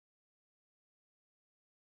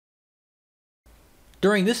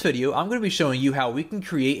During this video, I'm going to be showing you how we can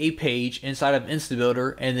create a page inside of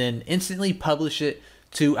InstaBuilder and then instantly publish it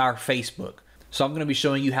to our Facebook. So I'm going to be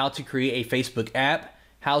showing you how to create a Facebook app,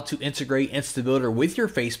 how to integrate InstaBuilder with your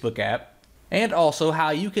Facebook app, and also how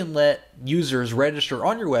you can let users register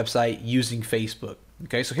on your website using Facebook.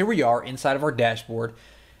 Okay, so here we are inside of our dashboard,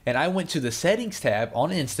 and I went to the Settings tab on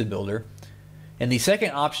InstaBuilder, and the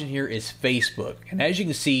second option here is Facebook. And as you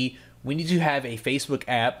can see, we need to have a Facebook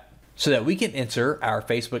app so that we can enter our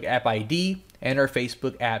Facebook app ID and our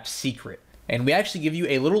Facebook app secret. And we actually give you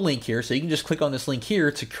a little link here, so you can just click on this link here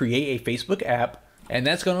to create a Facebook app, and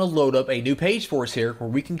that's going to load up a new page for us here where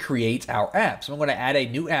we can create our app. So I'm going to add a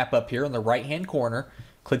new app up here in the right hand corner.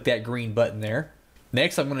 Click that green button there.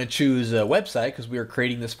 Next, I'm going to choose a website because we are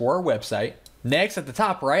creating this for our website. Next, at the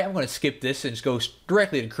top right, I'm going to skip this and just go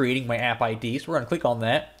directly to creating my app ID. So we're going to click on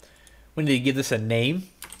that. We need to give this a name.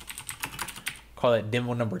 Call it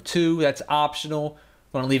demo number 2. That's optional.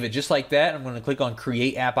 I'm going to leave it just like that. I'm going to click on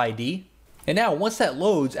create app ID. And now once that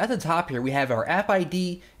loads, at the top here we have our app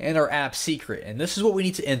ID and our app secret. And this is what we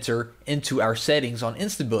need to enter into our settings on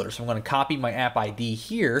InstaBuilder. So I'm going to copy my app ID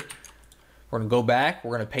here. We're going to go back.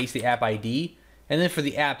 We're going to paste the app ID. And then for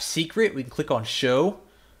the app secret, we can click on show.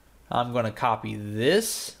 I'm going to copy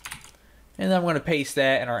this. And then I'm going to paste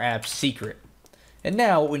that in our app secret. And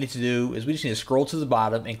now what we need to do is we just need to scroll to the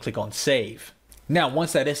bottom and click on save. Now,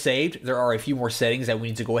 once that is saved, there are a few more settings that we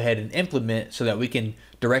need to go ahead and implement so that we can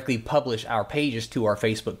directly publish our pages to our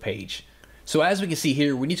Facebook page. So as we can see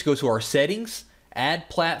here, we need to go to our settings, add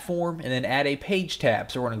platform, and then add a page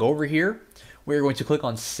tab. So we're going to go over here. We're going to click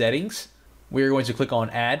on settings. We're going to click on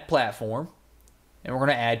add platform, and we're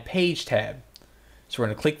going to add page tab. So we're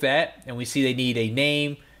going to click that, and we see they need a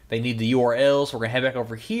name, they need the URL. So we're going to head back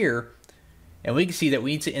over here, and we can see that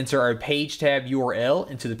we need to enter our page tab URL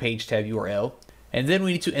into the page tab URL. And then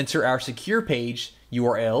we need to enter our secure page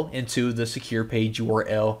URL into the secure page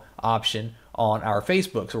URL option on our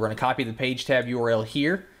Facebook. So we're going to copy the page tab URL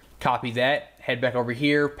here, copy that, head back over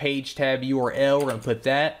here, page tab URL, we're going to put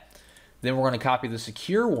that. Then we're going to copy the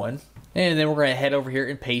secure one, and then we're going to head over here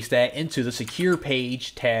and paste that into the secure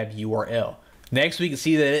page tab URL. Next, we can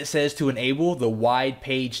see that it says to enable the wide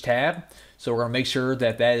page tab. So we're going to make sure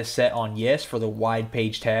that that is set on yes for the wide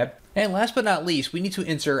page tab. And last but not least, we need to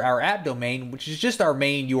enter our app domain, which is just our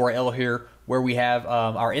main URL here where we have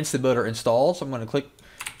our InstaBuilder installed. So I'm going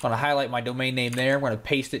to highlight my domain name there. I'm going to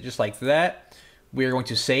paste it just like that. We are going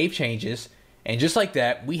to save changes. And just like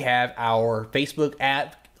that, we have our Facebook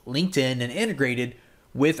app linked in and integrated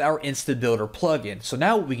with our InstaBuilder plugin. So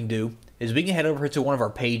now what we can do is we can head over to one of our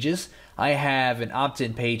pages. I have an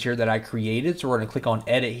opt-in page here that I created. So we're going to click on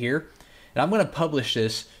edit here. And I'm going to publish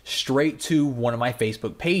this straight to one of my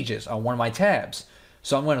Facebook pages on one of my tabs.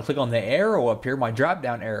 So I'm going to click on the arrow up here, my drop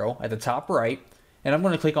down arrow at the top right, and I'm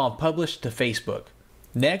going to click on publish to Facebook.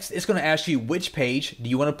 Next, it's going to ask you which page do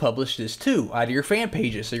you want to publish this to out of your fan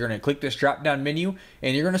pages. So you're going to click this drop down menu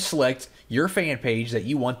and you're going to select your fan page that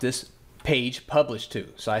you want this page published to.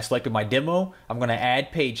 So I selected my demo. I'm going to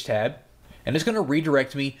add page tab, and it's going to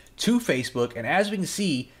redirect me to Facebook. And as we can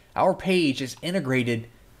see, our page is integrated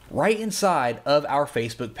right inside of our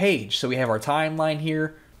Facebook page. So we have our timeline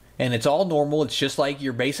here, and it's all normal. It's just like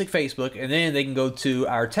your basic Facebook. And then they can go to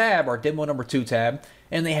our tab, our demo number 2 tab,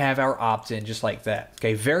 and they have our opt-in just like that.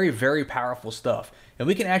 Okay, very, very powerful stuff. And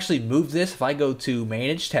we can actually move this. If I go to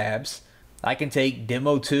manage tabs, I can take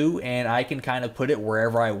demo 2 and I can kind of put it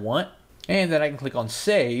wherever I want. And then I can click on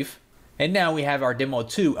save. And now we have our demo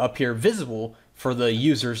 2 up here visible for the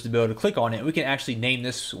users to be able to click on it. We can actually name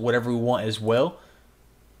this whatever we want as well.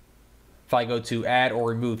 If I go to add or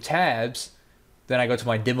remove tabs, then I go to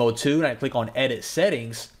my demo 2 and I click on edit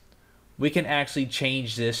settings, we can actually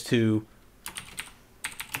change this to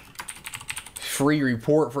free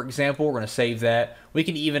report, for example. We're going to save that. We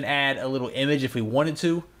can even add a little image if we wanted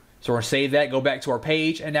to. So we're going to save that, go back to our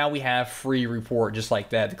page, and now we have free report just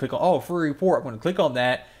like that. To click on, oh, free report, I'm going to click on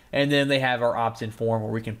that, and then they have our opt-in form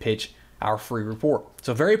where we can pitch our free report.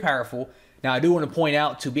 So very powerful. Now, I do want to point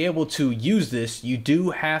out, to be able to use this, you do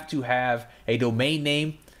have to have a domain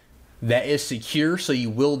name that is secure, so you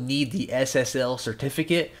will need the SSL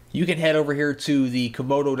certificate. You can head over here to the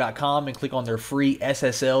Komodo.com and click on their free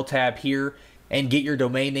SSL tab here and get your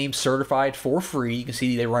domain name certified for free. You can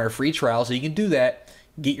see they run a free trial, so you can do that,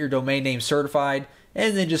 get your domain name certified,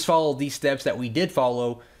 and then just follow these steps that we did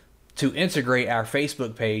follow to integrate our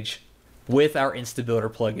Facebook page with our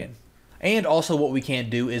InstaBuilder plugin. And also what we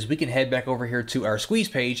can do is we can head back over here to our squeeze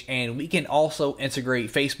page, and we can also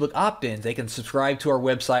integrate Facebook opt-ins. They can subscribe to our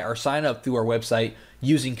website or sign up through our website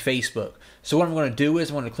using Facebook. So what I'm going to do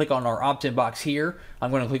is I'm going to click on our opt-in box here.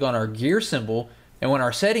 I'm going to click on our gear symbol, And when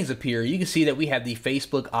our settings appear, you can see that we have the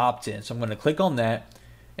Facebook opt-in. So I'm going to click on that.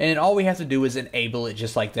 And all we have to do is enable it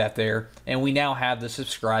just like that there. And we now have the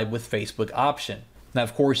subscribe with Facebook option. Now,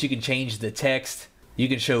 of course, you can change the text. You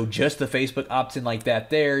can show just the Facebook opt-in like that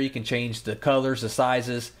there. You can change the colors, the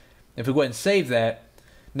sizes. If we go ahead and save that,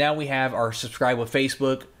 now we have our subscribe with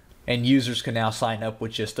Facebook, and users can now sign up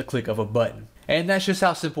with just a click of a button. And that's just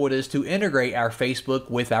how simple it is to integrate our Facebook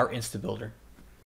with our InstaBuilder.